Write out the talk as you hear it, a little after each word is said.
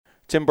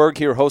Tim Berg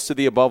here, host of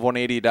the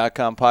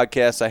Above180.com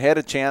podcast. I had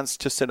a chance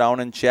to sit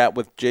down and chat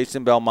with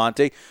Jason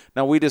Belmonte.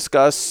 Now, we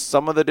discuss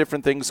some of the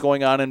different things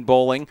going on in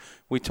bowling.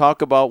 We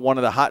talk about one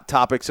of the hot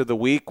topics of the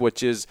week,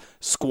 which is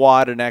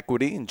squad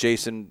inequity, and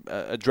Jason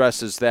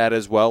addresses that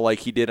as well,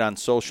 like he did on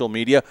social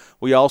media.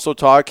 We also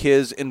talk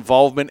his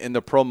involvement in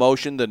the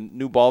promotion, the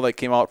new ball that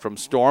came out from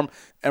Storm,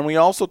 and we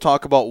also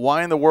talk about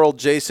why in the world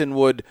Jason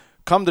would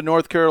come to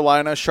North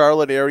Carolina,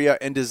 Charlotte area,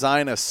 and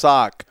design a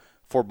sock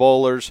for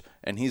bowlers,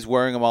 and he's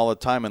wearing them all the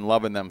time and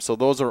loving them. So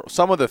those are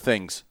some of the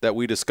things that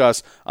we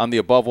discuss on the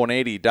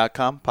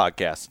Above180.com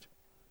podcast.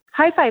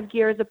 High Five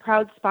Gear is a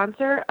proud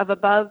sponsor of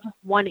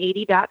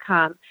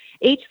Above180.com.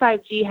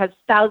 H5G has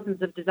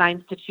thousands of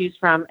designs to choose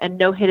from and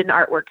no hidden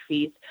artwork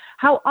fees.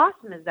 How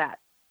awesome is that?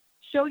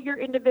 Show your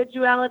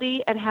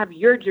individuality and have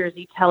your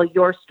jersey tell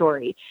your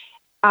story.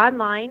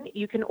 Online,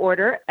 you can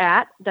order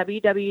at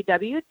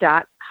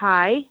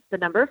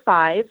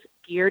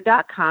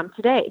www.high5gear.com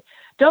today.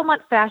 Don't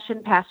let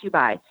fashion pass you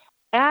by.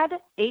 Add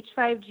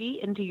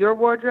H5G into your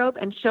wardrobe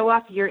and show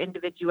off your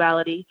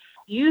individuality.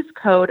 Use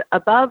code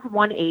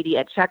ABOVE180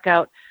 at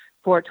checkout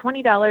for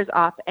 $20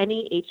 off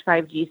any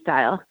H5G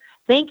style.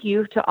 Thank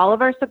you to all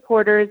of our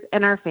supporters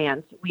and our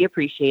fans. We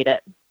appreciate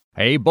it.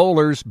 Hey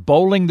bowlers,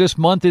 Bowling This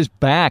Month is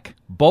back.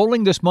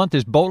 Bowling This Month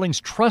is bowling's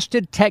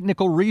trusted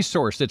technical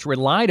resource that's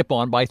relied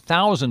upon by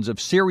thousands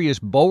of serious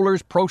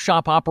bowlers, pro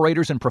shop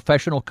operators, and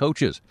professional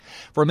coaches.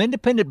 From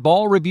independent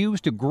ball reviews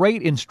to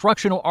great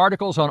instructional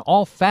articles on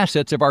all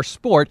facets of our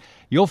sport,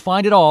 you'll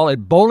find it all at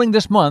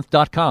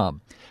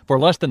bowlingthismonth.com. For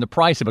less than the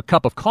price of a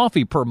cup of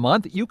coffee per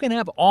month, you can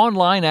have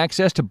online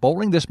access to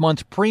Bowling This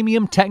Month's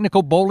premium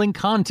technical bowling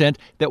content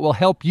that will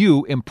help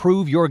you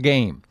improve your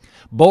game.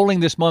 Bowling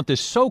This Month is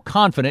so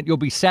confident you'll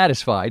be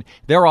satisfied,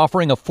 they're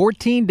offering a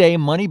 14-day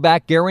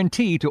money-back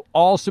guarantee to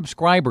all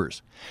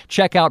subscribers.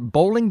 Check out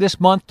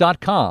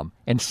bowlingthismonth.com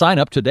and sign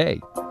up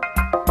today.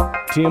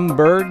 Tim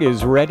Berg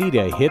is ready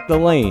to hit the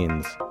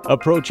lanes,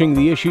 approaching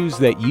the issues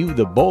that you,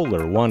 the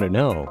bowler, want to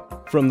know.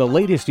 From the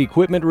latest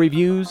equipment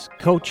reviews,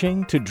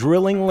 coaching, to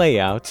drilling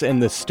layouts,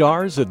 and the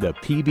stars of the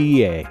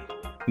PBA.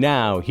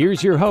 Now,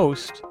 here's your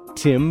host,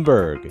 Tim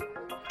Berg.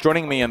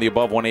 Joining me on the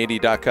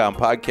Above180.com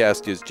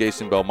podcast is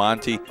Jason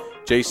Belmonte.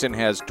 Jason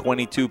has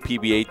 22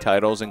 PBA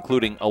titles,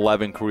 including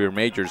 11 career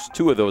majors.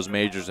 2 of those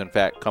majors, in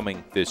fact,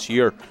 coming this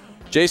year.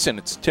 Jason,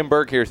 it's Tim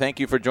Berg here. Thank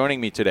you for joining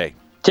me today.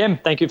 Tim,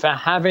 thank you for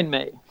having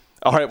me.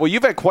 All right, well,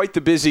 you've had quite the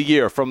busy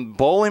year, from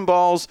bowling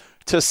balls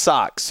to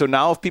socks. So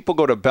now if people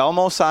go to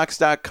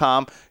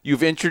belmosocks.com,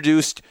 you've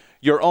introduced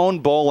your own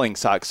bowling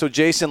socks. So,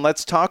 Jason,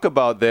 let's talk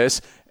about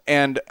this.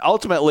 And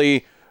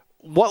ultimately,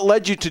 what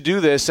led you to do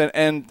this,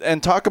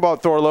 and talk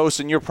about Thorlos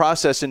and your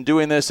process in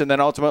doing this, and then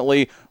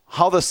ultimately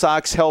how the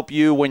socks help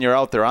you when you're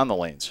out there on the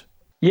lanes?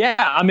 Yeah,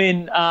 I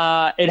mean,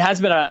 it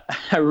has been a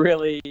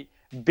really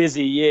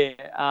busy year.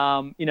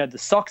 The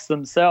socks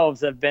themselves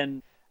have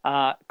been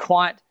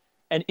quite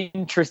an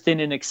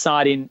interesting and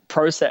exciting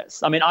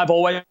process. I mean, I've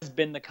always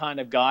been the kind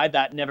of guy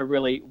that never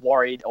really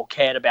worried or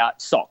cared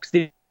about socks.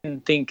 Didn't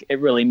think it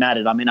really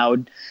mattered. I mean,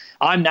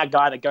 I'm that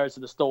guy that goes to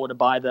the store to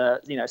buy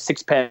the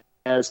 6 pairs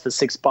for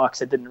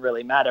 $6. It didn't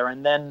really matter.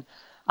 And then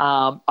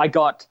I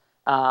got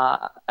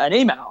an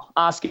email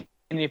asking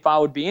if I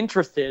would be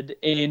interested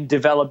in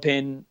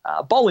developing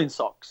bowling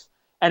socks.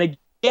 And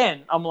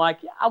again, I'm like,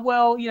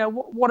 well,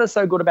 what is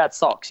so good about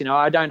socks?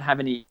 I don't have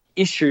any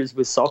issues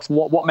with socks.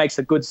 What makes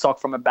a good sock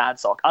from a bad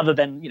sock, other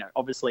than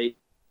obviously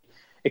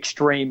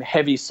extreme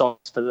heavy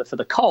socks for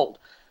the cold?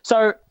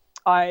 So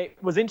I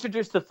was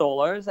introduced to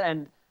Thorlos,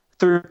 and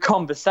through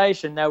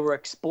conversation, they were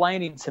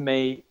explaining to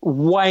me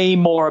way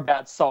more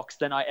about socks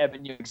than I ever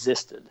knew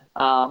existed,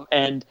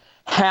 and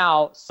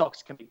how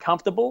socks can be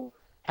comfortable,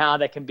 how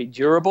they can be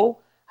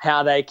durable,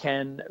 how they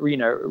can,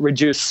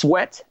 reduce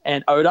sweat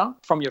and odor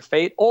from your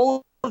feet.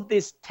 All of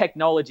this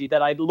technology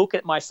that I look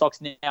at my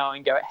socks now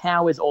and go,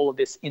 how is all of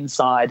this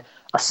inside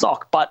a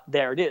sock? But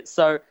there it is.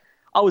 So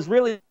I was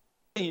really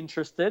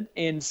interested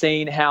in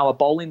seeing how a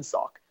bowling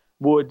sock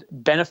would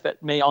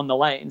benefit me on the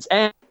lanes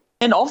and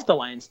off the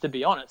lanes, to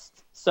be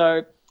honest.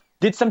 So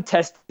did some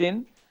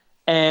testing,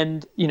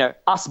 and,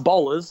 us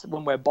bowlers,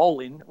 when we're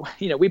bowling,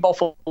 we bowl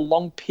for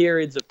long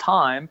periods of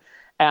time.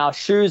 Our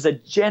shoes are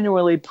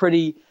generally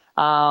pretty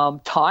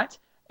tight.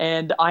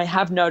 And I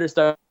have noticed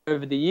over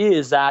the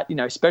years that,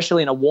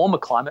 especially in a warmer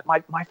climate,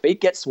 my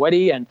feet get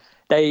sweaty and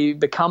they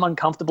become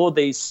uncomfortable.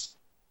 These,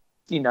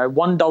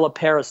 $1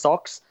 pair of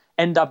socks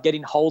end up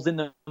getting holes in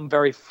them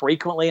very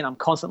frequently, and I'm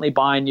constantly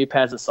buying new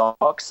pairs of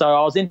socks. So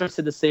I was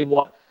interested to see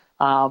what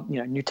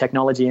new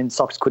technology in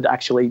socks could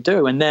actually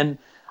do. And then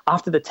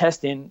after the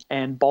testing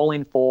and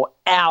bowling for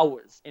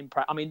hours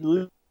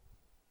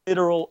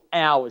literal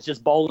hours,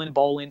 just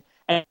bowling,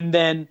 and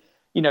then,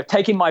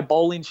 taking my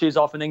bowling shoes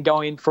off and then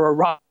going for a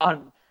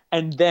run,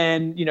 and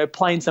then,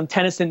 playing some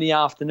tennis in the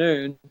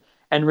afternoon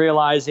and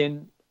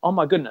realizing, oh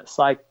my goodness,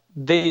 like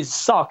these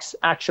socks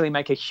actually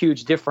make a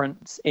huge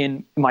difference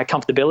in my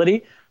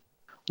comfortability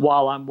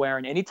while I'm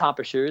wearing any type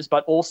of shoes,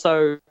 but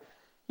also,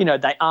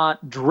 they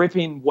aren't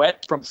dripping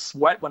wet from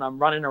sweat when I'm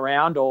running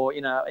around or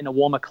in a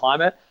warmer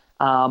climate.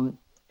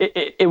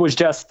 It was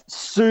just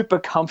super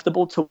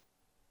comfortable to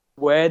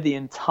wear the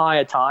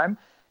entire time.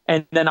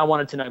 And then I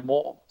wanted to know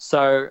more.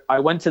 So I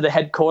went to the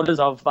headquarters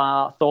of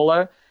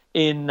Thorlo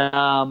in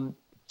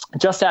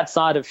just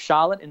outside of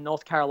Charlotte in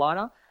North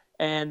Carolina,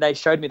 and they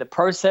showed me the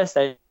process.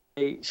 They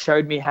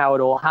showed me how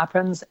it all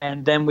happens,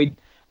 and then we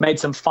made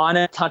some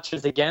finer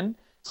touches again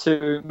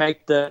to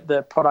make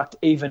the product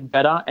even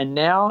better. And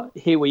now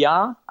here we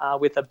are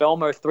with a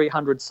Belmo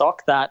 300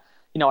 sock that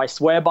I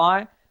swear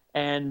by,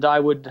 and I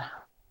would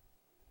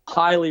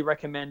highly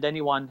recommend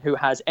anyone who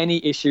has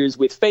any issues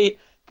with feet,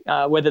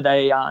 whether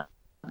they are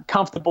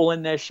comfortable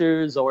in their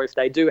shoes or if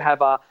they do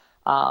have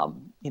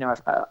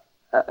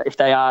if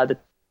they are the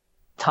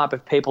type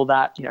of people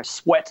that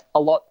sweat a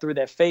lot through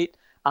their feet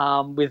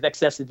with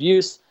excessive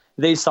use,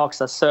 these socks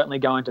are certainly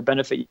going to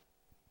benefit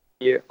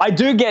you. I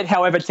do get,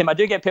 however, Tim,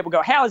 people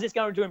go, how is this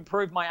going to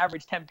improve my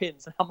average 10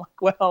 pins? And I'm like,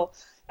 well,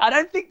 I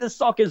don't think the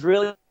sock is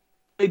really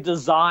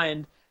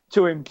designed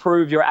to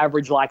improve your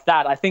average like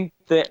that. I think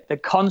that the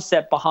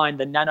concept behind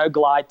the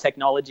NanoGlide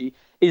technology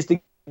is to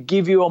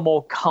give you a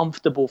more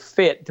comfortable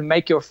fit, to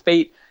make your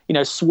feet,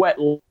 sweat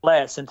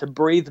less and to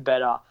breathe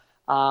better.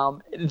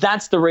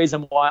 That's the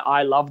reason why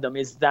I love them,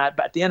 is that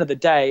but at the end of the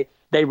day,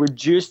 they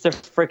reduce the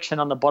friction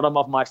on the bottom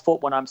of my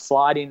foot when I'm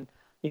sliding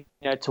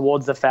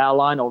towards the foul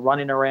line or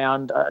running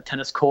around a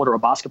tennis court or a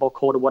basketball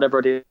court or whatever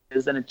it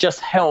is. And it just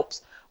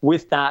helps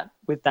with that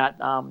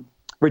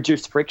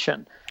reduced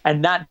friction.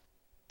 And that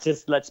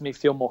just lets me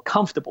feel more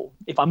comfortable.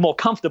 If I'm more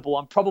comfortable,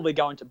 I'm probably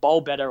going to bowl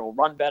better or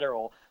run better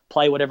or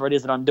play whatever it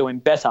is that I'm doing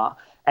better.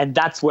 And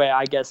that's where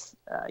I guess,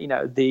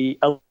 the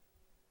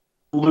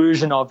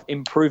illusion of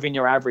improving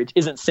your average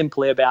isn't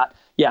simply about,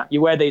 you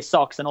wear these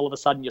socks and all of a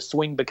sudden your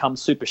swing becomes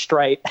super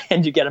straight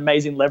and you get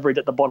amazing leverage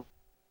at the bottom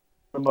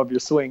of your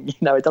swing.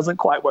 It doesn't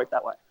quite work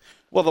that way.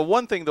 Well, the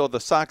one thing, though, the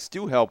socks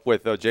do help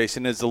with, though,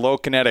 Jason, is the low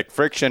kinetic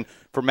friction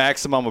for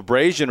maximum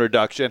abrasion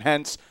reduction,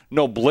 hence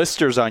no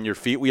blisters on your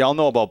feet. We all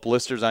know about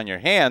blisters on your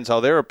hands,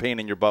 how they're a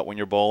pain in your butt when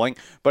you're bowling.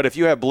 But if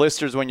you have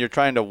blisters when you're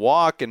trying to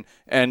walk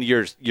and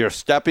you're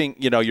stepping,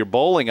 you're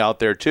bowling out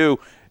there too,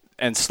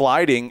 and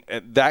sliding,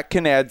 that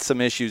can add some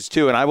issues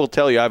too. And I will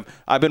tell you,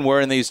 I've been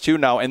wearing these too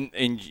now, and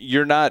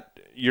you're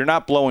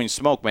not blowing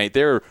smoke, mate.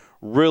 They're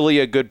really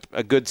a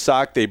good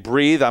sock. They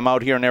breathe. I'm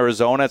out here in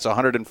Arizona. It's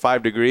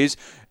 105 degrees.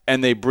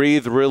 And they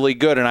breathe really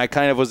good. And I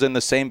kind of was in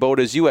the same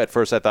boat as you at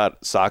first. I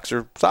thought socks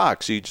are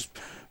socks. You just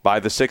buy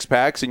the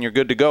 6-packs and you're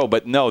good to go.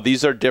 But no,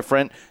 these are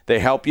different. They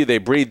help you. They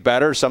breathe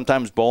better.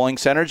 Sometimes bowling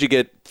centers, you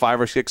get 5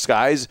 or 6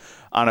 guys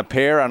on a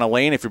pair on a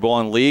lane. If you're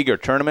bowling league or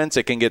tournaments,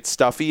 it can get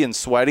stuffy and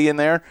sweaty in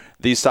there.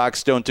 These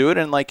socks don't do it.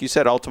 And like you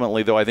said,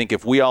 ultimately, though, I think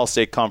if we all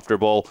stay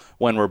comfortable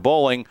when we're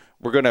bowling,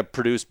 we're going to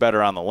produce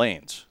better on the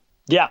lanes.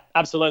 Yeah,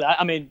 absolutely.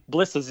 I mean,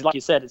 blisters, like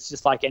you said, it's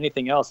just like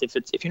anything else. If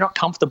you're not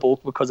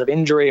comfortable because of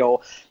injury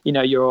or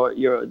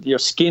your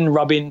skin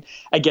rubbing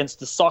against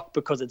the sock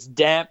because it's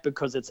damp,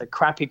 because it's a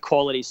crappy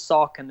quality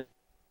sock, and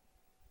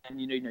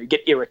you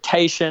get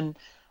irritation,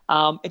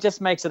 it just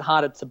makes it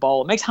harder to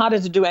bowl. It makes it harder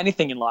to do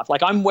anything in life.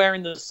 Like I'm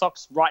wearing the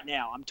socks right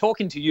now. I'm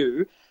talking to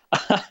you,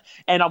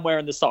 and I'm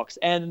wearing the socks,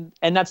 and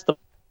that's the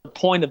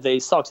point of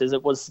these socks, is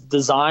it was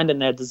designed,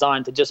 and they're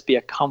designed to just be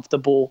a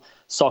comfortable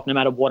sock no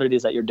matter what it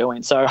is that you're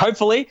doing. So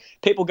hopefully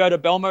people go to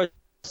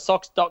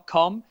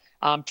belmosocks.com,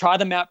 try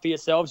them out for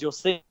yourselves. You'll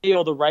see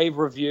all the rave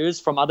reviews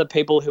from other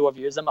people who have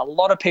used them. A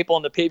lot of people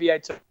on the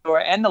PBA Tour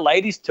and the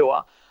Ladies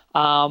Tour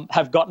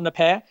have gotten a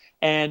pair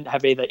and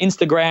have either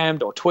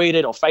Instagrammed or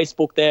tweeted or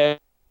Facebooked their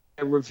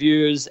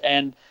reviews.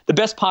 And the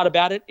best part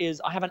about it is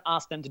I haven't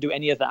asked them to do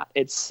any of that.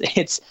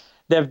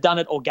 They've done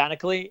it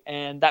organically,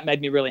 and that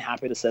made me really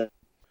happy to see.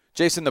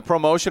 Jason, the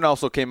promotion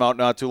also came out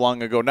not too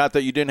long ago. Not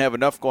that you didn't have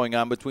enough going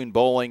on between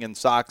bowling and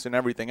socks and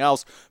everything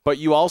else, but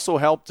you also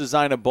helped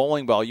design a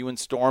bowling ball. You and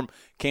Storm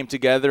came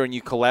together and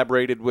you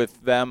collaborated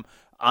with them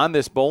on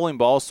this bowling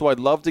ball. So I'd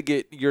love to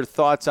get your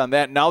thoughts on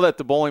that. Now that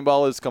the bowling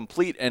ball is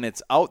complete and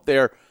it's out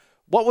there,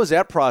 what was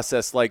that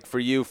process like for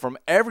you, from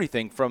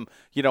everything from,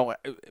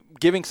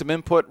 giving some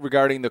input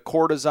regarding the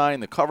core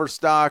design, the cover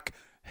stock,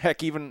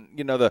 heck, even,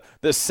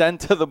 the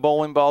scent of the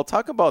bowling ball?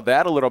 Talk about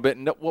that a little bit.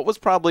 And what was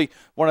probably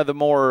one of the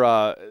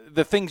more,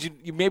 the things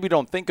you maybe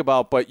don't think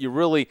about, but you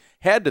really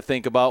had to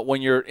think about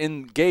when you're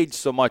engaged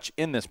so much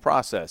in this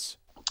process?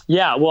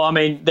 Yeah, well, I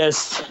mean,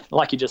 there's,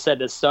 like you just said,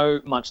 there's so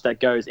much that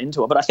goes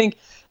into it. But I think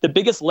the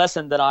biggest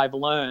lesson that I've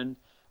learned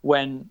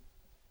when,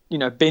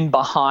 been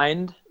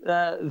behind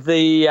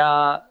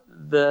the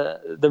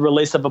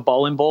release of a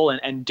bowling ball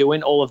and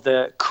doing all of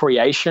the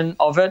creation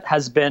of it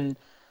has been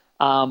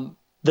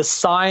the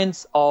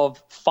science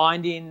of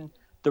finding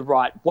the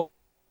right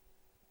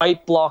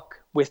weight block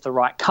with the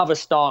right cover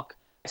stock.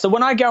 So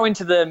when I go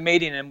into the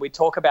meeting and we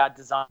talk about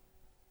design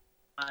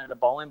of the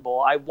bowling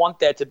ball, I want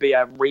there to be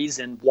a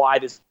reason why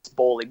this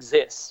ball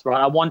exists,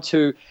 right? I want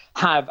to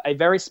have a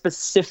very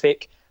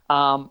specific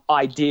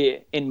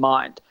idea in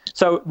mind.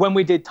 So when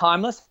we did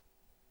Timeless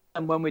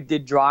and when we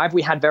did Drive,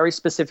 we had very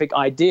specific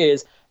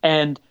ideas,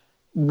 and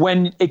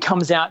when it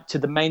comes out to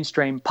the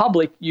mainstream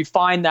public, you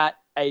find that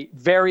a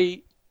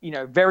very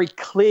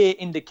clear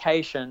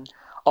indication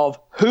of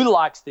who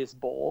likes this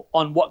ball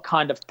on what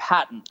kind of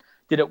pattern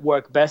did it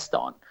work best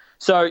on.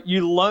 So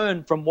you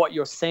learn from what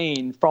you're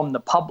seeing from the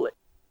public.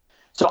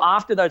 So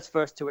after those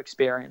first two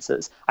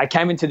experiences, I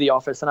came into the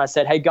office and I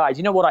said, hey guys,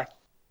 you know what I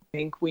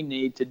think we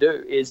need to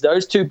do is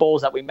those two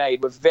balls that we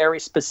made were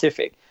very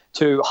specific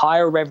to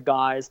higher rev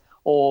guys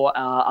or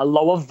a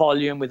lower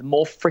volume with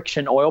more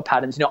friction oil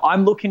patterns.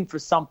 I'm looking for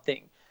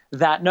something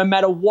that no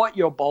matter what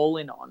you're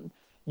bowling on,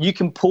 you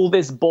can pull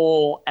this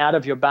ball out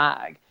of your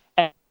bag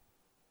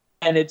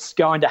and it's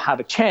going to have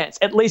a chance,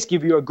 at least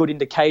give you a good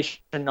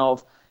indication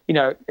of,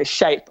 a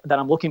shape that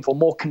I'm looking for,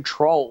 more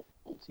control,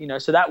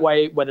 so that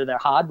way, whether they're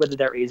hard, whether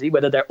they're easy,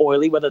 whether they're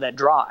oily, whether they're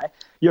dry,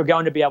 you're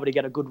going to be able to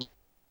get a good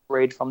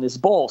read from this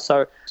ball.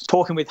 So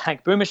talking with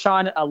Hank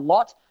Boomershine a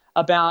lot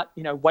about,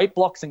 weight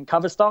blocks and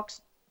cover stocks,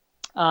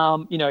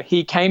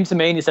 he came to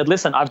me and he said,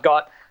 listen, I've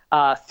got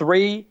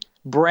 3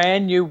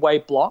 brand new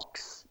weight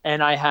blocks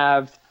and I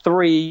have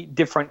 3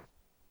 different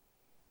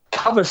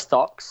cover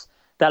stocks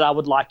that I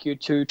would like you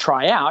to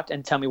try out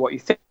and tell me what you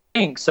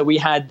think. So we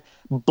had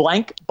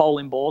blank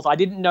bowling balls. I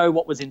didn't know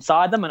what was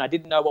inside them and I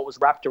didn't know what was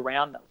wrapped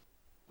around them.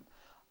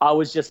 I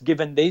was just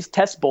given these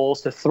test balls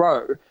to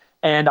throw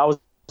and I was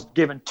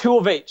given 2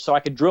 of each so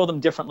I could drill them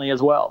differently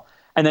as well.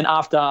 And then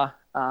after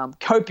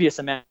copious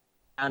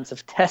amounts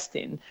of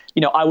testing,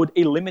 I would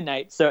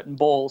eliminate certain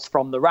balls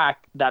from the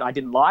rack that I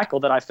didn't like or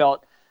that I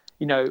felt,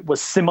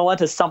 was similar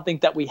to something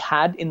that we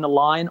had in the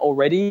line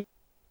already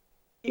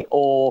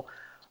or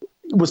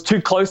was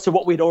too close to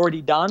what we'd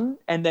already done.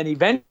 And then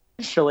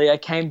eventually I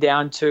came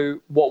down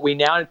to what we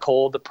now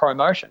call the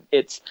ProMotion.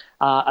 It's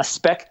a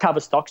spec cover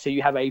stock. So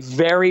you have a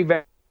very,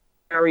 very,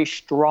 very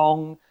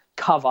strong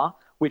cover,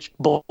 which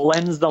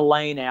blends the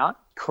lane out,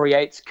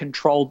 creates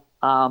controlled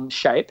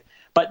shape.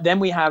 But then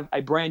we have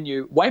a brand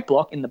new weight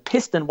block in the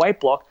piston weight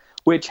block,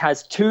 which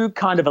has 2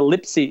 kind of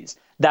ellipses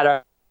that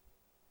are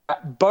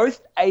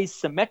both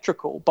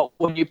asymmetrical, but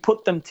when you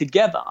put them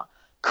together,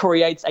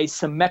 creates a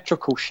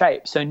symmetrical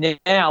shape. So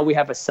now we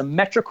have a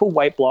symmetrical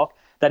weight block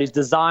that is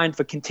designed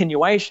for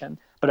continuation,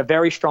 but a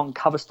very strong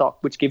cover stock,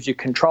 which gives you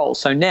control.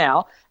 So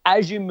now,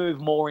 as you move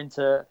more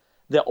into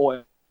the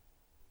oil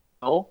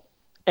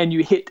and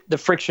you hit the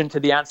friction to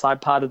the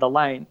outside part of the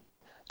lane,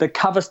 the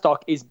cover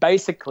stock is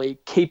basically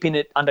keeping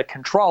it under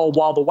control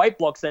while the weight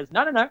block says,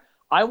 no,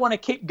 I want to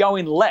keep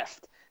going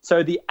left.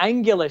 So the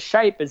angular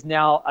shape is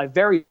now a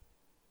very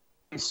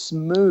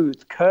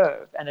smooth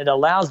curve and it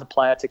allows the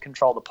player to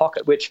control the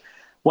pocket, which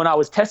when I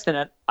was testing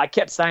it, I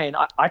kept saying,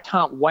 I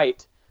can't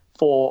wait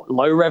for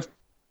low rev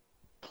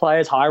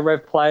players, high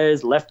rev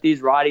players, lefties,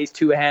 righties,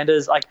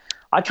 two-handers.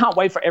 I can't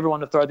wait for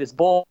everyone to throw this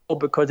ball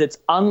because it's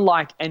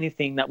unlike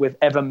anything that we've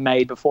ever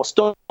made before.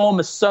 Storm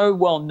is so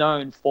well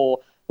known for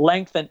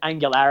length and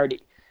angularity.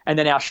 And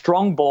then our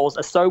strong balls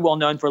are so well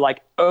known for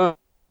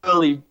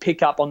early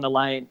pickup on the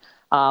lane.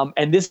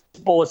 And this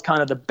ball is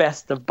kind of the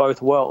best of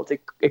both worlds.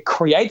 It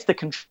creates the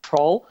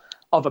control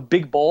of a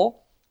big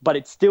ball, but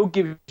it still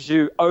gives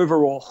you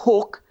overall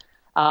hook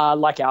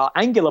like our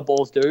angular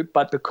balls do.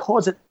 But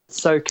because it's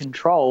so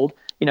controlled,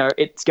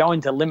 it's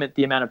going to limit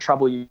the amount of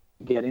trouble you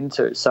get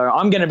into. So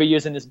I'm going to be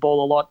using this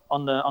ball a lot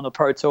on the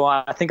Pro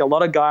Tour. I think a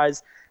lot of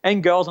guys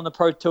and girls on the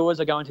Pro Tours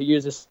are going to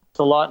use this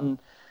a lot, and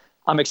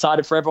I'm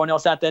excited for everyone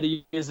else out there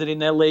to use it in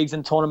their leagues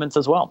and tournaments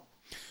as well.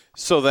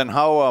 So then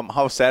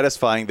how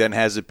satisfying then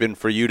has it been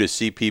for you to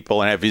see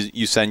people and have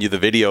you send you the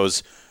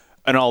videos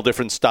in all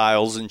different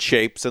styles and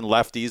shapes and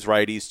lefties,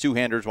 righties,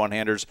 two-handers,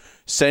 one-handers,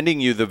 sending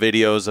you the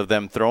videos of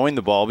them throwing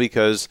the ball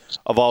because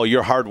of all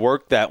your hard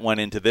work that went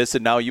into this,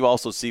 and now you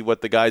also see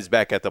what the guys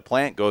back at the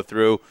plant go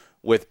through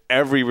with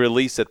every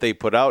release that they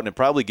put out, and it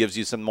probably gives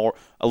you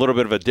a little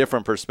bit of a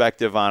different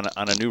perspective on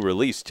a new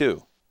release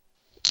too.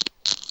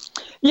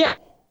 Yeah,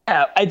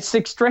 it's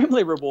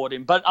extremely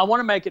rewarding, but I want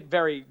to make it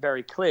very,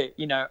 very clear.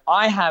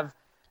 I have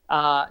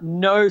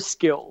no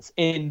skills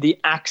in the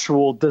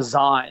actual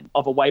design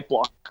of a weight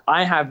block.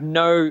 I have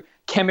no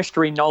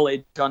chemistry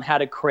knowledge on how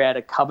to create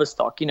a cover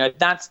stock.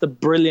 That's the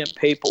brilliant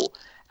people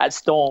at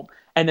Storm.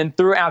 And then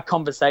through our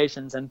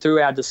conversations and through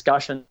our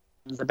discussions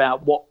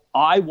about what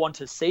I want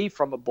to see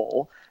from a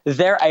ball,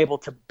 they're able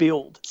to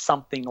build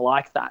something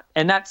like that.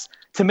 And that's,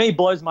 to me,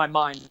 blows my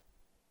mind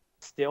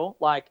still.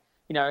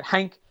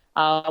 Hank,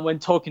 when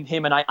talking to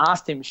him, and I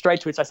asked him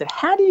straight to it, so I said,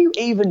 how do you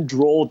even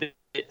draw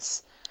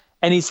this?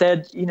 And he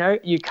said,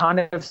 you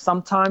kind of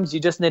sometimes you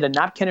just need a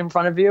napkin in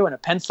front of you and a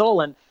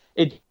pencil, and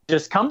it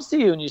just comes to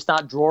you and you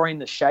start drawing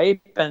the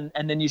shape, and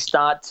then you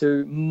start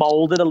to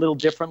mold it a little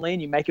differently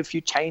and you make a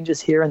few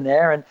changes here and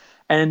there,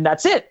 and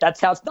that's it.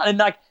 That's how it's done.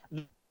 And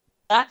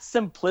that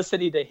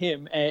simplicity to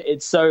him,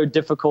 it's so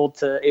difficult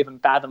to even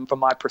fathom from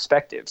my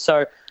perspective.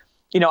 So,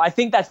 I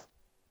think that's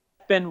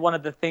been one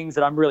of the things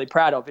that I'm really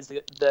proud of is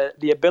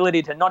the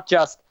ability to not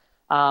just,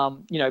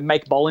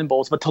 make bowling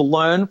balls, but to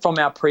learn from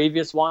our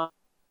previous ones,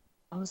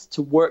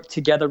 to work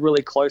together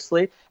really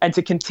closely and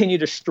to continue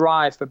to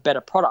strive for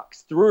better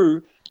products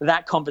through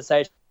that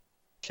conversation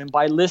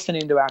by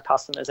listening to our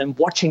customers and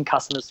watching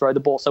customers throw the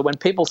ball. So when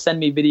people send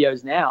me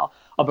videos now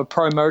of a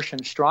pro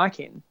motion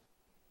striking,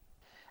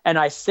 and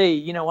I see,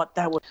 you know what,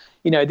 that was,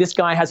 you know, this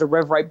guy has a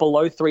rev rate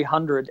below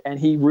 300 and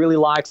he really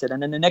likes it.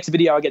 And then the next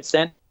video I get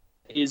sent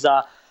is,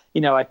 you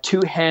know, a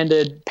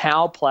two-handed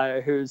power player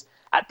who's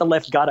at the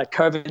left gutter,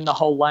 curving the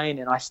whole lane,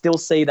 and I still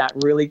see that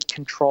really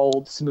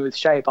controlled, smooth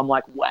shape. I'm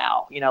like,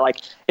 wow, you know,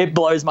 like it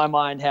blows my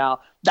mind how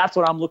that's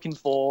what I'm looking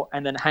for.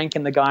 And then Hank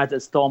and the guys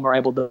at Storm are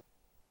able to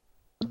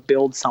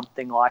build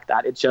something like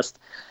that. It's just,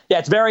 yeah,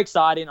 it's very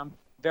exciting. I'm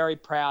very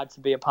proud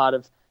to be a part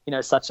of, you know,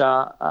 such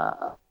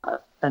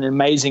an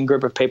amazing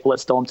group of people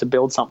at Storm to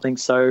build something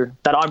so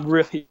that I'm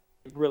really,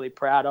 really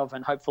proud of,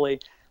 and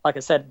hopefully, like I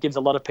said, gives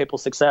a lot of people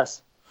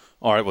success.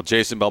 All right, well,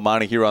 Jason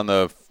Belmonte here on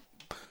the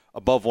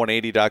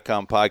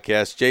Above180.com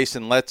podcast.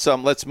 Jason, let's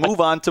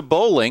move on to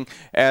bowling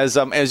as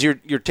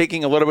you're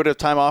taking a little bit of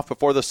time off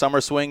before the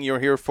summer swing. You're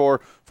here for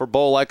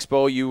Bowl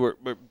Expo. You were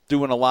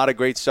doing a lot of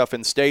great stuff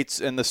in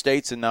the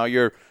States, and now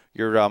you're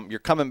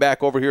coming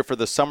back over here for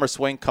the summer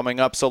swing coming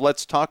up. So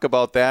let's talk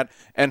about that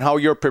and how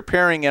you're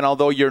preparing. And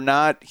although you're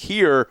not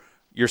here,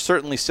 you're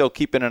certainly still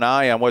keeping an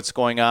eye on what's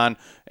going on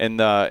in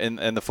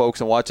the folks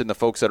and watching the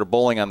folks that are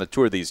bowling on the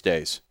tour these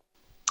days.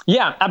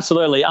 Yeah,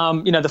 absolutely.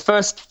 You know, the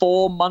first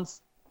 4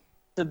 months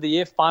of the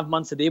year, 5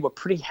 months of the year were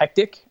pretty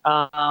hectic,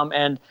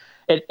 and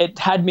it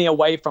had me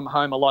away from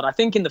home a lot. I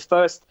think in the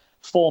first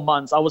 4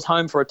 months, I was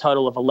home for a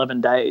total of 11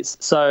 days.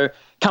 So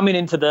coming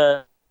into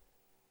the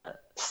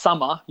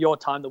summer, your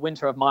time, the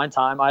winter of my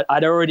time,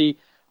 I'd already,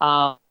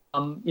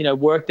 you know,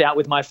 worked out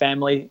with my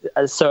family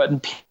a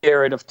certain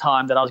period of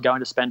time that I was going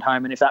to spend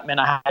home. And if that meant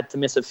I had to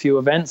miss a few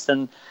events,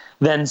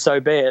 then so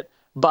be it.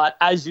 But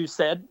as you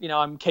said, you know,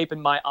 I'm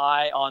keeping my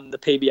eye on the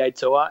PBA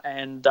Tour,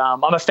 and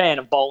I'm a fan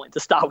of bowling to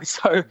start with.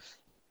 So,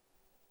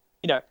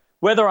 you know,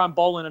 whether I'm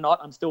bowling or not,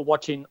 I'm still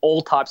watching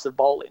all types of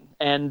bowling.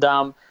 And,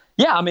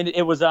 yeah, I mean,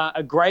 it was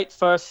a great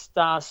first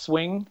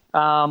swing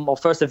or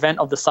first event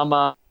of the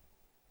summer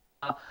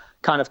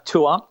kind of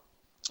tour.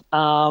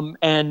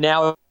 And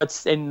now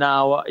it's in,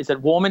 is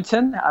it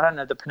Warmington? I don't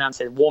know the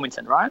pronunciation.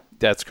 Warmington, right?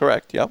 That's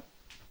correct, yep.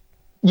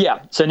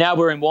 Yeah, so now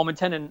we're in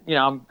Warmington, and, you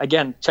know, I'm,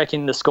 again,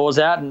 checking the scores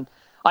out. And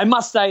I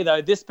must say,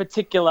 though, this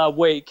particular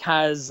week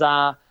has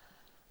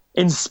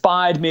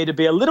inspired me to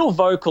be a little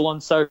vocal on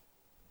social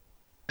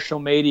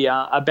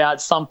media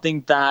about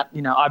something that,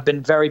 you know, I've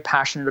been very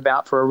passionate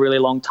about for a really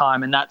long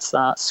time, and that's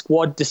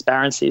squad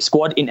disparity,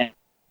 squad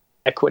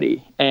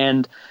inequity.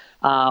 And,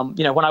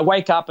 you know, when I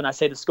wake up and I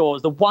see the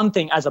scores, the one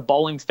thing as a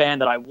bowling fan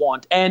that I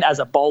want, and as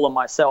a bowler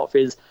myself,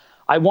 is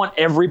I want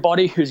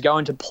everybody who's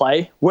going to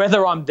play,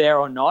 whether I'm there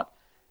or not,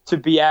 to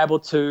be able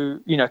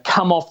to, you know,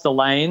 come off the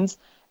lanes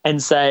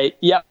and say,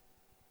 yep,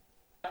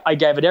 I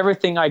gave it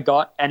everything I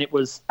got, and it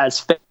was as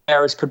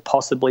fair as could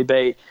possibly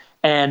be.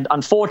 And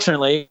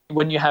unfortunately,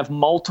 when you have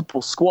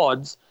multiple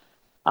squads,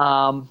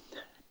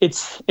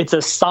 it's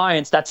a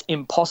science that's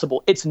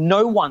impossible. It's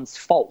no one's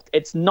fault.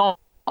 It's not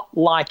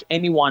like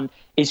anyone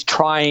is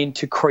trying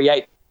to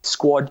create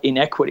squad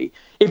inequity.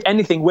 If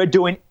anything, we're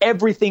doing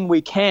everything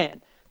we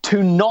can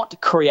to not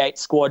create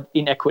squad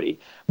inequity.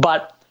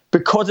 But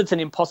because it's an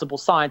impossible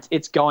science,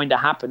 it's going to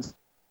happen.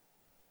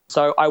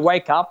 So I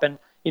wake up and,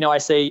 you know, I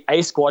see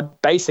A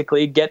squad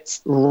basically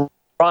gets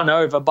run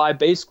over by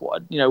B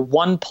squad. You know,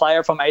 one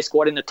player from A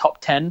squad in the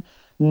top 10,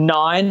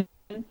 9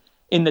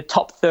 in the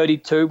top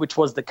 32, which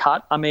was the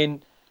cut. I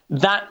mean,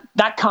 that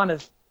kind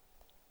of,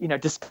 you know,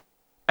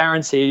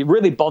 disparity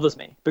really bothers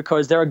me,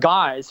 because there are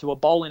guys who are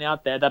bowling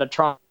out there that are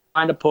trying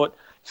to put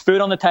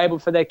food on the table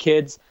for their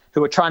kids,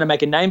 who are trying to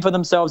make a name for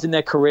themselves in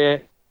their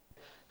career,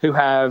 who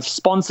have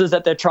sponsors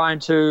that they're trying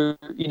to,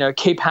 you know,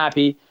 keep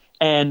happy.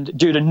 And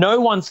due to no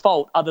one's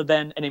fault other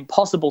than an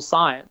impossible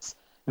science,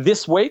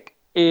 this week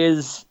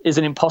is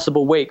an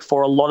impossible week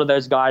for a lot of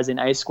those guys in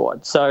A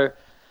squad. So,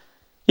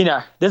 you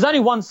know, there's only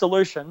one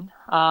solution,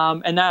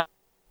 and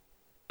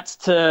that's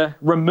to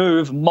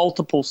remove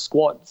multiple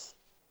squads.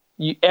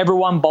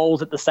 Everyone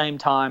bowls at the same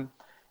time,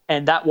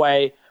 and that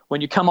way,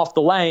 when you come off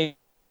the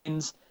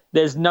lanes,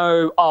 there's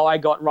no, oh, I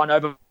got run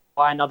over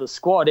by another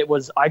squad. It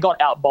was, I got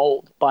out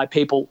bowled by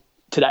people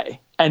today.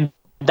 And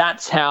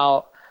that's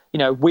how, you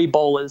know, we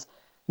bowlers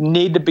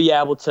need to be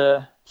able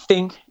to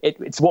think.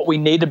 It's what we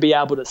need to be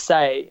able to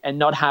say, and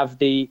not have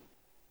the,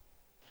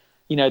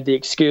 you know, the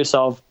excuse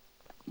of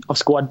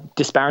squad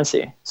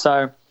disparity.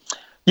 So,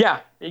 yeah,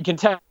 you can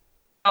tell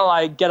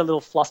I get a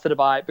little flustered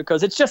by it,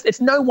 because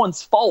it's no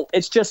one's fault.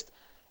 It just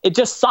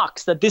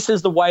sucks that this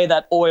is the way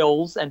that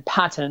oils and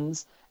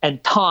patterns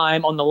and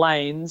time on the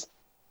lanes,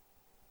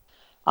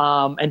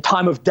 and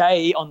time of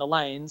day on the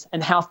lanes,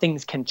 and how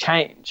things can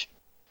change.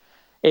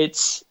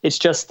 It's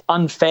just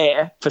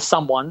unfair for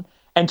someone.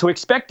 And to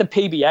expect the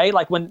PBA,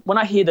 like when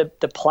I hear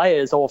the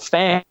players or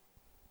fans,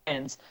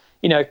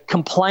 you know,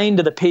 complain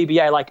to the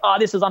PBA like, oh,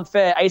 this is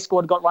unfair, A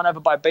squad got run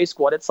over by B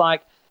squad. It's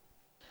like,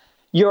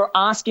 you're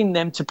asking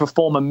them to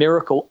perform a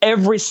miracle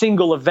every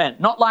single event,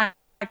 not like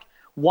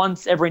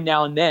once every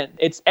now and then.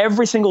 It's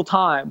every single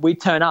time we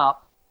turn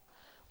up,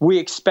 we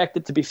expect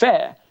it to be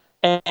fair.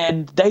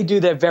 and they do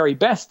their very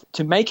best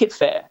to make it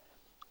fair.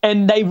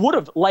 And they would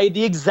have laid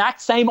the exact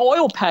same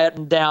oil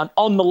pattern down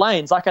on the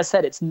lanes. Like I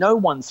said, it's no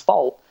one's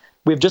fault.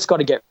 We've just got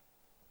to get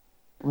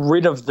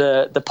rid of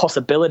the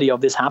possibility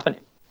of this happening.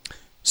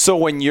 So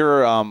when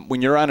you're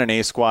on an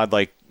A squad,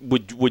 like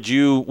would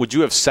you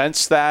have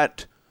sensed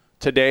that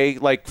today?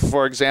 Like,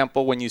 for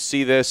example, when you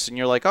see this and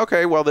you're like,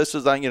 okay, well, this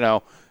is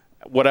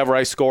whatever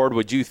I scored.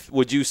 Would you,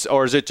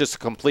 or is it just a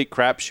complete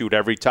crapshoot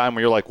every time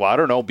where you're like, well, I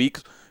don't know,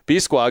 B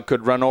squad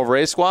could run over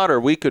A squad, or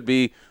we could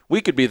be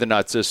the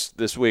nuts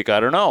this week. I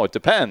don't know. It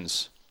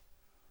depends.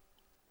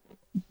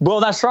 Well,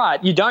 that's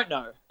right. You don't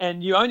know,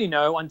 and you only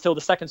know until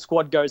the second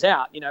squad goes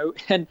out.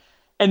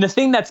 And the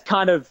thing that's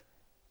kind of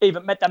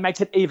that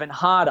makes it even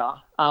harder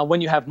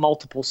when you have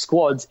multiple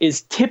squads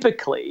is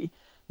typically,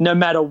 no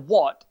matter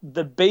what,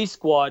 the B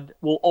squad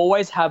will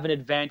always have an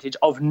advantage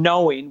of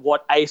knowing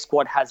what A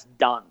squad has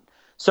done.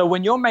 So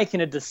when you're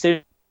making a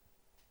decision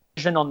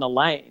on the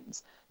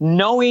lanes,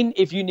 knowing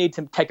if you need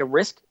to take a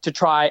risk to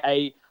try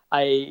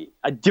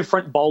a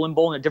different bowling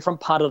ball in a different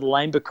part of the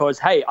lane because,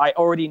 hey, I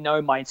already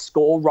know my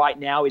score right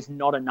now is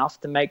not enough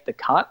to make the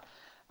cut.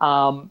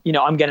 I'm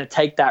going to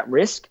take that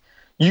risk.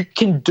 You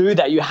can do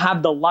that. You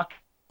have the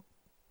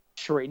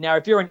luxury. Now,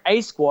 if you're an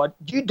A squad,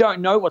 you don't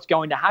know what's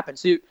going to happen.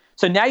 So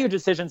now your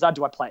decisions are,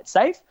 do I play it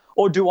safe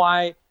or do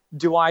I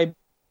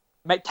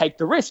take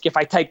the risk? If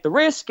I take the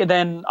risk and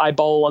then I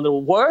bowl a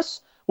little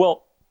worse,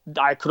 well,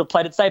 I could have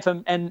played it safe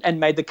and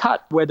made the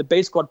cut where the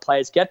B squad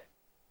players get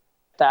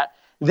that.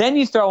 Then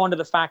you throw onto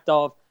the fact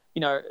of,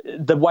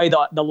 the way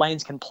that the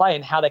lanes can play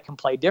and how they can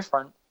play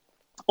different.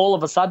 All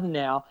of a sudden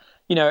now,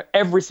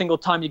 every single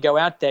time you go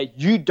out there,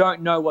 you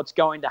don't know what's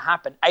going to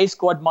happen. A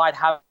squad might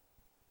have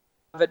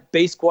it,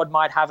 B squad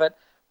might have it,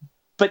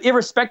 but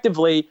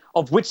irrespectively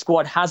of which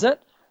squad has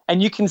it,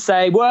 and you can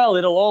say, well,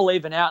 it'll all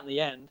even out in the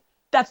end.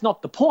 That's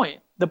not the point.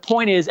 The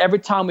point is every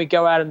time we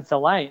go out into the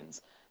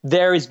lanes,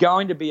 there is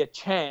going to be a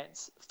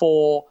chance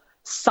for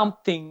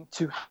something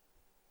to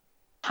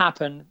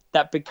happen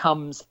that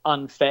becomes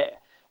unfair.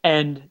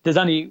 And there's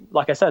only,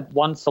 like I said,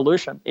 one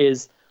solution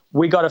is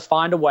we got to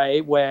find a way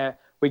where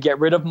we get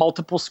rid of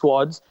multiple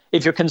squads.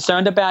 If you're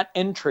concerned about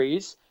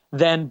entries,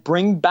 then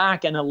bring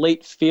back an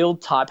elite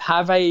field type.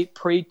 Have a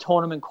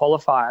pre-tournament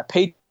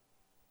qualifier,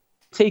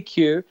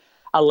 PTQ,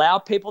 allow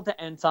people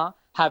to enter,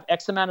 have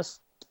X amount of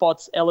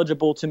spots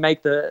eligible to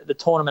make the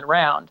tournament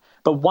round.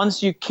 But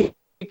once you kick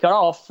it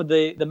off for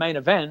the main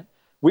event,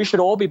 we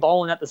should all be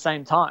bowling at the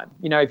same time.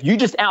 If you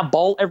just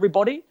out-bowl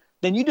everybody,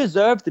 then you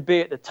deserve to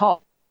be at the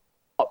top.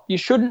 You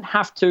shouldn't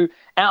have to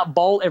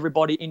out-bowl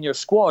everybody in your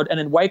squad and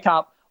then wake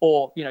up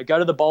or, go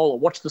to the bowl or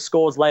watch the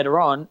scores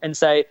later on and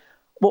say,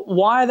 well,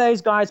 why are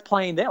those guys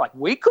playing there? Like,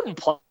 we couldn't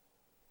play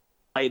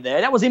there.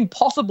 That was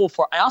impossible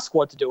for our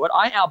squad to do it.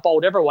 I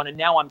out-bowled everyone, and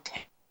now I'm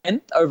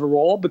 10th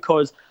overall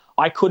because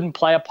I couldn't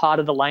play a part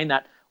of the lane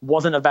that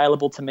wasn't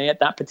available to me at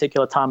that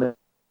particular time of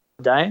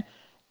day.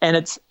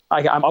 And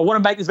I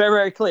want to make this very,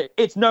 very clear.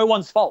 It's no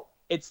one's fault.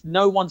 It's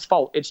no one's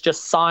fault. It's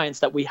just science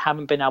that we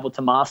haven't been able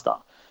to master.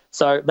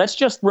 So let's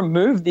just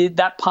remove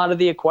that part of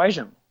the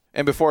equation.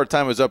 And before our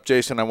time is up,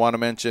 Jason, I want to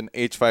mention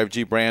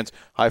H5G Brands.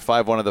 High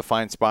Five, one of the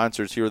fine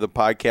sponsors here of the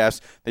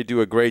podcast. They do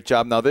a great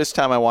job. Now, this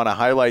time I want to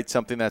highlight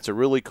something that's a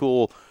really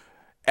cool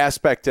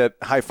aspect that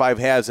High Five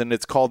has, and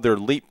it's called their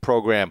LEAP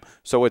program.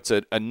 So it's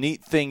a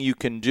neat thing you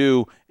can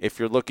do if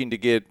you're looking to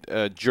get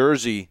a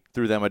jersey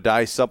through them, a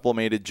dye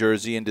supplemented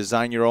jersey, and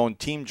design your own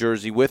team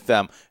jersey with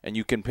them, and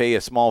you can pay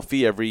a small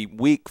fee every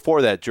week for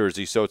that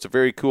jersey. So it's a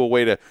very cool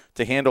way to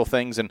handle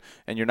things, and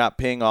you're not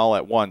paying all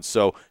at once.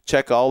 So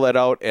check all that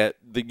out.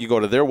 You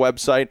go to their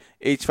website,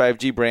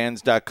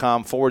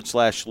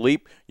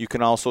 h5gbrands.com/leap. You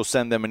can also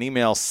send them an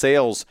email,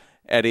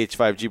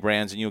 sales@H5G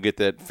Brands, and you'll get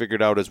that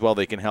figured out as well.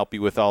 They can help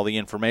you with all the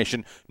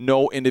information.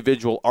 No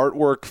individual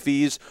artwork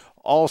fees,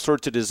 all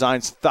sorts of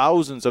designs,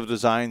 thousands of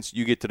designs.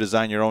 You get to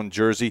design your own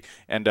jersey,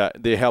 and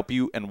they help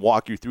you and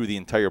walk you through the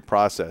entire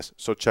process.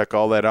 So check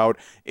all that out,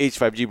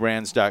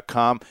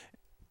 h5gbrands.com.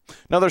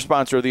 Another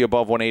sponsor of the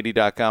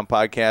Above180.com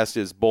podcast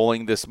is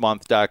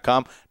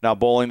BowlingThisMonth.com. Now,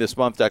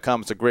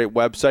 BowlingThisMonth.com is a great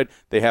website.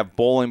 They have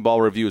bowling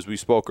ball reviews. We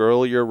spoke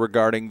earlier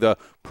regarding the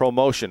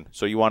promotion,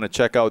 so you want to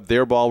check out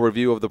their ball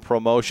review of the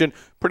promotion.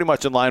 Pretty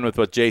much in line with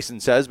what Jason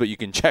says, but you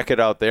can check it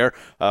out there.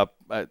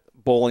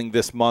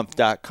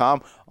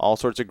 BowlingThisMonth.com. All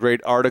sorts of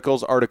great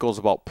articles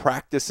about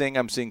practicing.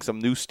 I'm seeing some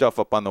new stuff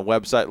up on the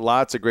website.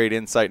 Lots of great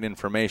insight and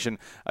information.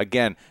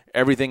 Again,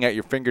 everything at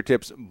your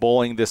fingertips,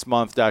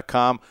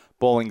 BowlingThisMonth.com.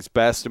 Bowling's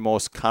best and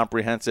most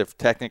comprehensive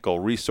technical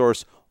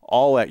resource,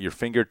 all at your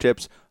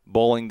fingertips,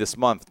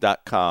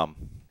 BowlingThisMonth.com.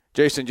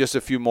 Jason, just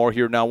a few more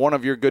here. Now, one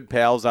of your good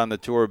pals on the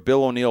tour,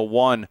 Bill O'Neill,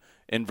 won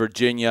in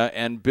Virginia,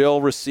 and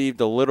Bill received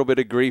a little bit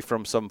of grief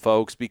from some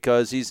folks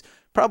because he's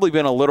probably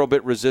been a little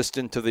bit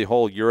resistant to the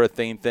whole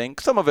urethane thing.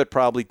 Some of it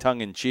probably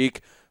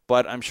tongue-in-cheek,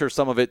 but I'm sure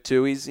some of it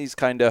too. He's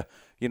kind of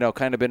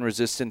been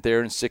resistant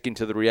there and sticking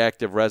to the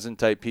reactive resin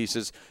type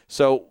pieces.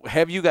 So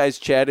have you guys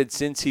chatted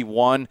since he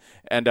won?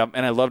 And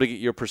I'd love to get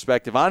your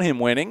perspective on him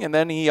winning. And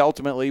then he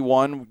ultimately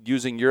won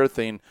using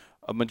urethane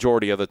a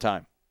majority of the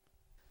time.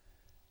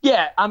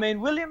 Yeah, I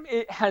mean, William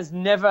has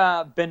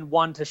never been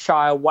one to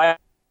shy away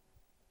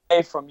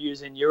from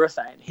using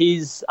urethane.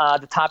 He's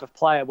the type of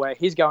player where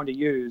he's going to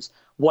use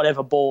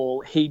whatever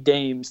ball he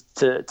deems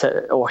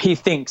or he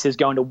thinks is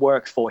going to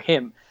work for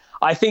him.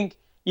 I think,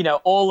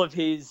 all of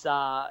his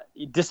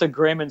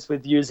disagreements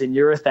with using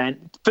urethane,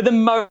 for the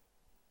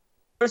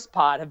most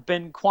part, have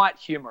been quite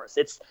humorous.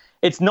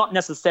 It's not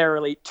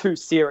necessarily too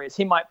serious.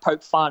 He might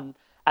poke fun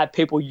at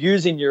people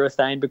using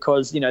urethane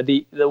because,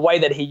 the way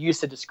that he used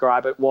to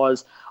describe it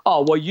was,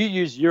 oh, well, you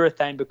use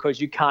urethane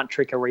because you can't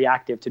trick a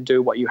reactive to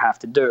do what you have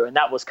to do. And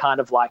that was kind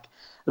of like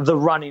the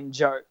running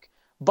joke.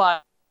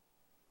 But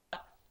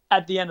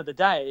at the end of the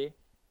day,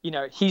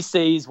 he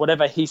sees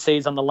whatever he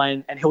sees on the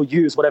lane and he'll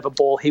use whatever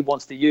ball he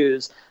wants to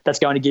use that's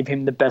going to give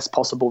him the best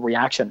possible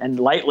reaction. And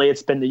lately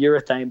it's been the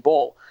urethane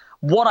ball.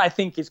 What I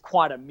think is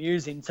quite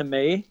amusing to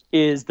me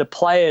is the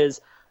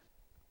players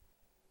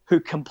who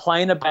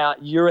complain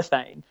about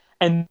urethane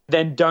and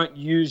then don't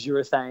use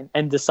urethane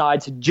and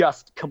decide to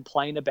just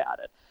complain about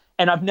it.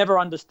 And I've never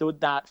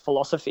understood that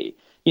philosophy.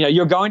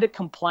 You're going to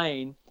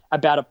complain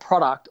about a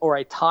product or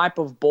a type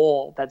of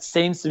ball that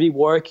seems to be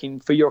working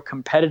for your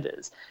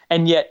competitors,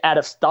 and yet out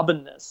of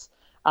stubbornness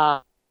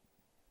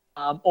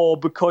or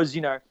because,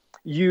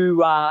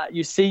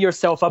 you see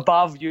yourself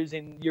above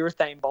using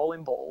urethane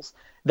bowling balls,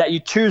 that you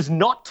choose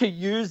not to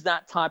use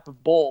that type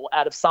of ball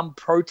out of some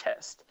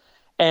protest.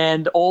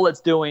 And all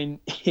it's doing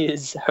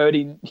is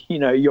hurting,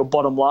 your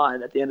bottom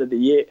line at the end of the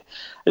year.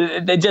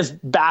 It just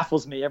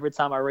baffles me every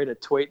time I read a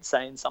tweet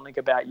saying something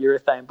about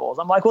urethane balls.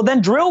 I'm like, well, then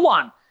drill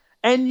one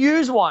and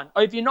use one.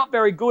 Or if you're not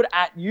very good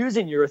at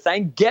using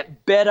urethane,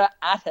 get better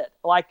at it.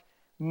 Like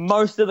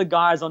most of the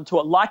guys on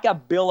tour, like a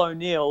Bill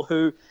O'Neill,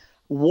 who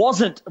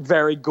wasn't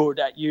very good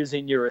at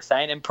using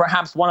urethane, and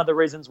perhaps one of the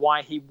reasons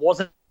why he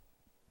wasn't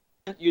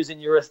using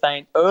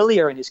urethane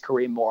earlier in his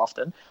career more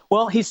often,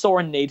 well, he saw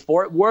a need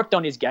for it, worked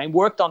on his game,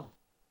 worked on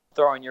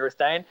throwing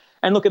urethane,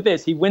 and look at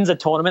this, he wins a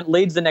tournament,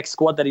 leads the next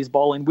squad that he's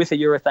bowling with a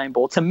urethane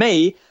ball. To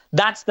me,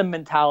 that's the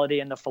mentality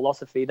and the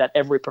philosophy that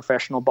every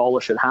professional bowler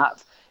should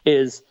have,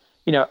 is,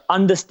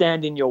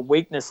 understanding your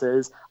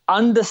weaknesses,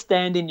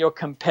 understanding your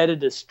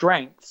competitors'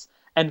 strengths,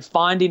 and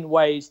finding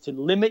ways to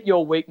limit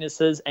your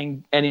weaknesses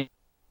and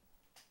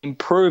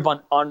improve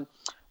on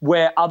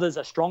where others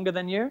are stronger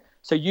than you,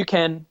 so you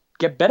can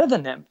get better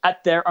than them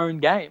at their own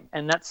game.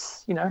 And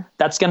that's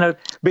going to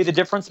be the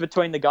difference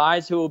between the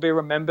guys who will be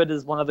remembered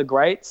as one of the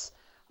greats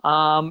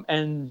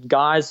and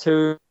guys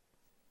who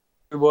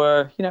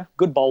were,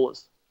 good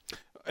bowlers.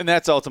 And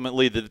that's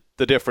ultimately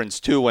the difference,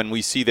 too, when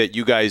we see that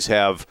you guys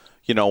have,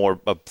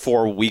 or a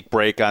 4-week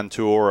break on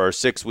tour or a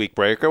 6-week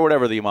break or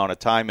whatever the amount of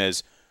time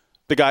is.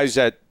 The guys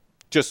that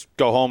just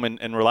go home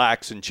and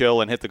relax and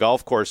chill and hit the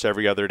golf course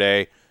every other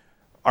day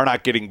are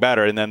not getting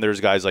better. And then there's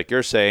guys like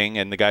you're saying,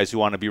 and the guys who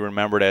want to be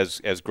remembered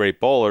as great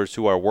bowlers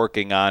who are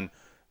working on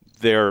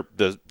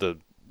the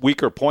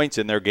weaker points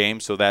in their game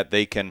so that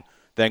they can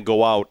then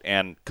go out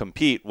and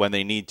compete when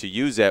they need to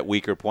use that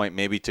weaker point,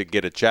 maybe to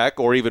get a check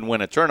or even win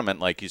a tournament,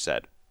 like you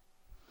said.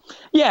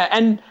 Yeah,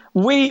 and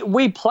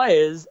we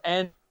players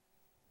and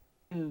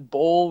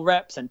ball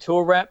reps and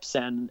tour reps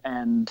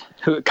and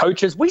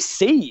coaches, we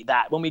see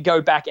that when we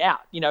go back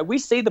out. We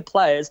see the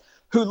players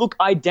who look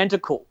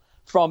identical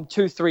from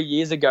 2-3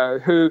 years ago,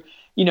 who,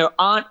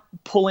 aren't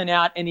pulling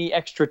out any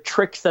extra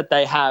tricks that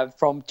they have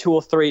from 2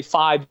 or 3,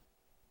 5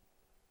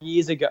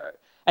 years ago.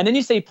 And then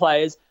you see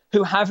players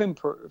who have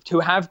improved, who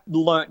have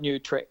learnt new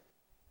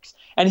tricks.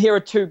 And here are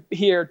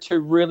two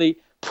really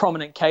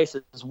prominent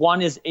cases.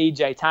 One is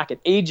EJ Tackett.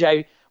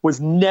 EJ was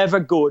never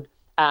good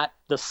at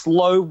the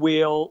slow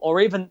wheel or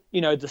even,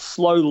 the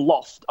slow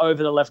loft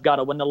over the left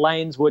gutter when the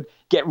lanes would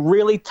get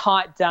really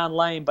tight down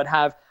lane but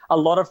have a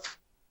lot of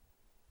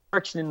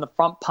friction in the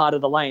front part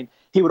of the lane.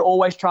 He would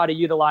always try to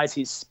utilize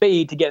his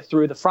speed to get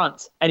through the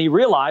fronts. And he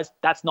realized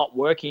that's not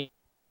working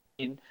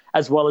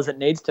as well as it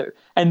needs to.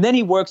 And then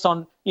he works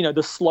on,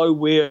 the slow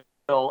wheel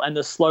and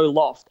the slow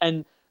loft.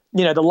 And,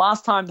 the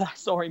last time that I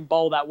saw him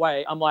bowl that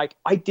way, I'm like,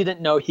 I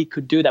didn't know he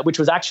could do that, which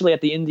was actually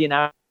at the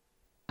Indianapolis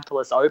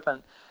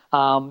Open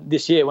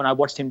this year when I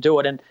watched him do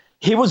it. And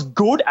he was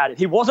good at it.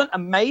 He wasn't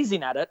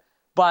amazing at it,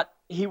 but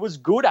he was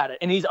good at it.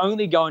 And he's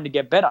only going to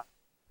get better.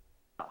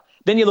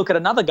 Then you look at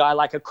another guy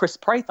like a Chris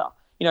Prather.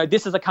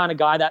 This is the kind of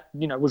guy that,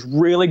 was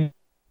really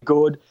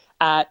good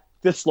at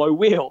the slow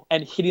wheel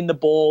and hitting the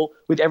ball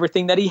with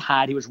everything that he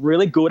had. He was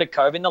really good at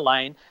curving the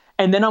lane.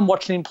 And then I'm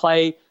watching him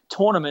play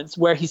tournaments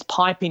where he's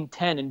piping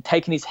 10 and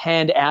taking his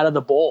hand out of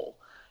the ball.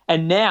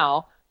 And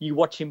now you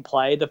watch him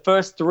play the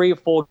first 3 or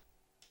 4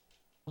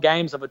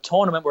 games of a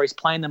tournament where he's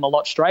playing them a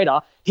lot straighter.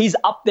 He's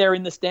up there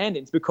in the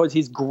standings because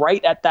he's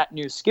great at that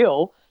new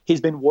skill. He's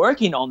been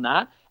working on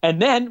that.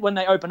 And then when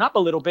they open up a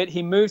little bit,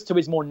 he moves to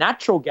his more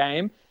natural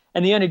game.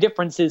 And the only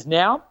difference is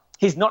now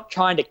he's not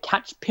trying to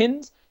catch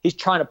pins. He's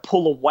trying to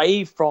pull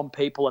away from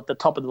people at the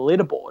top of the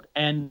leaderboard.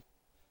 And,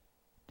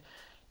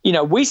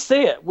 we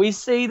see it. We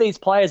see these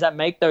players that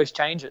make those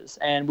changes.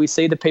 And we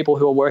see the people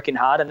who are working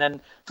hard. And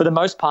then for the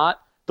most part,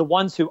 the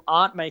ones who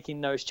aren't making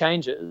those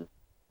changes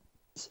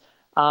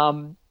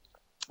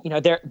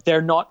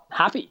they're not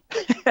happy.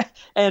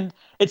 And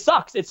it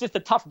sucks. It's just a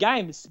tough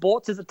game.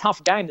 Sports is a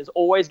tough game. There's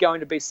always going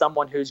to be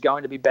someone who's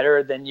going to be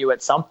better than you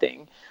at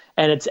something.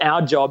 And it's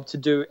our job to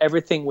do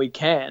everything we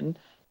can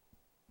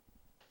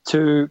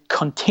to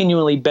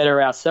continually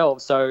better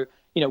ourselves. So,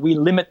 we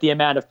limit the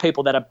amount of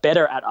people that are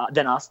better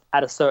than us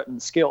at a certain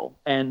skill.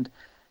 And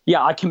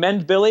yeah, I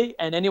commend Billy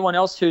and anyone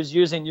else who's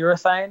using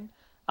urethane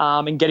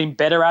and getting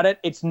better at it.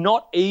 It's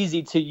not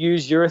easy to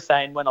use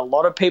urethane when a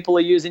lot of people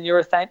are using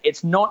urethane.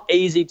 It's not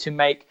easy to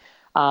make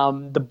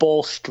the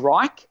ball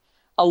strike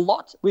a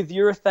lot with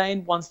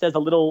urethane once there's a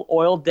little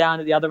oil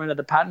down at the other end of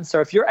the pattern. So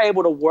if you're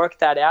able to work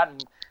that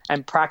out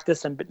and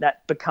practice, and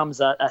that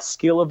becomes a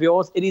skill of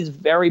yours, it is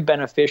very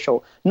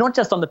beneficial, not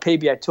just on the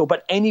PBA tour,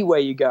 but anywhere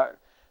you go.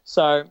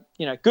 So,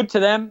 good to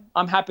them.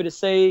 I'm happy to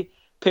see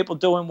people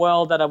doing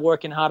well that are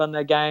working hard on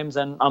their games,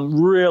 and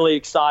I'm really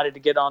excited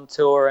to get on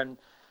tour and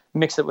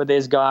mix it with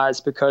these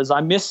guys because I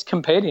miss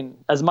competing.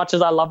 As much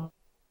as I love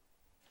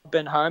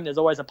being home, there's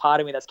always a part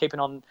of me that's keeping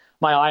on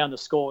my eye on the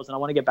scores, and I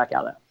want to get back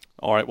out there.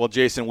 All right. Well,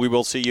 Jason, we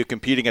will see you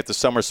competing at the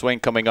Summer Swing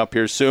coming up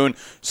here soon.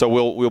 So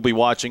we'll be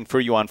watching for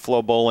you on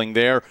Flow Bowling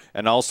there.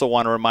 And also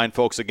want to remind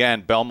folks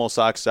again,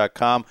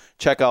 BelmoSocks.com.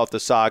 Check out the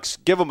socks.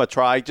 Give them a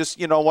try. Just,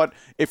 you know what?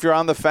 If you're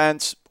on the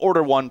fence,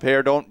 order one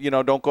pair. Don't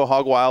go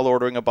hog wild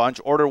ordering a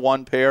bunch. Order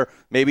one pair,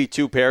 maybe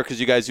two pair, because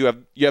you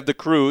have the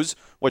crews,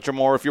 which are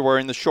more if you're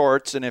wearing the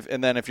shorts, and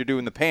then if you're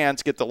doing the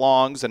pants, get the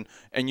longs, and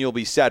you'll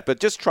be set. But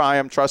just try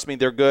them. Trust me,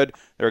 they're good.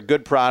 They're a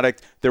good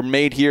product. They're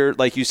made here,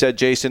 like you said,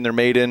 Jason. They're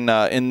made in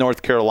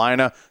North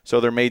Carolina, so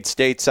they're made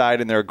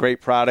stateside, and they're a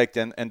great product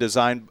and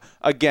designed.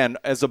 Again,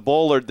 as a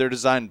bowler, they're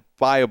designed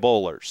by a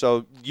bowler,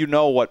 so you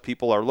know what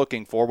people are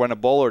looking for. When a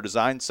bowler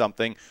designs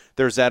something,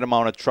 there's that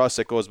amount of trust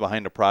that goes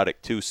behind a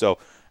product too. So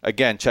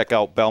again, check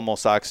out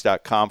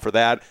BelmoSocks.com for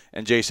that.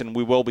 And Jason,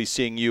 we will be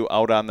seeing you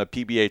out on the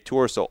PBA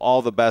Tour, so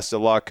all the best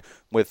of luck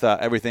with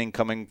everything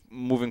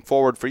moving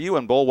forward for you,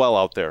 and bowl well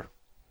out there.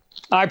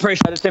 I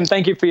appreciate it, Tim.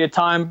 Thank you for your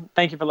time.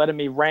 Thank you for letting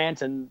me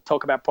rant and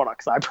talk about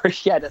products. I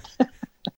appreciate it.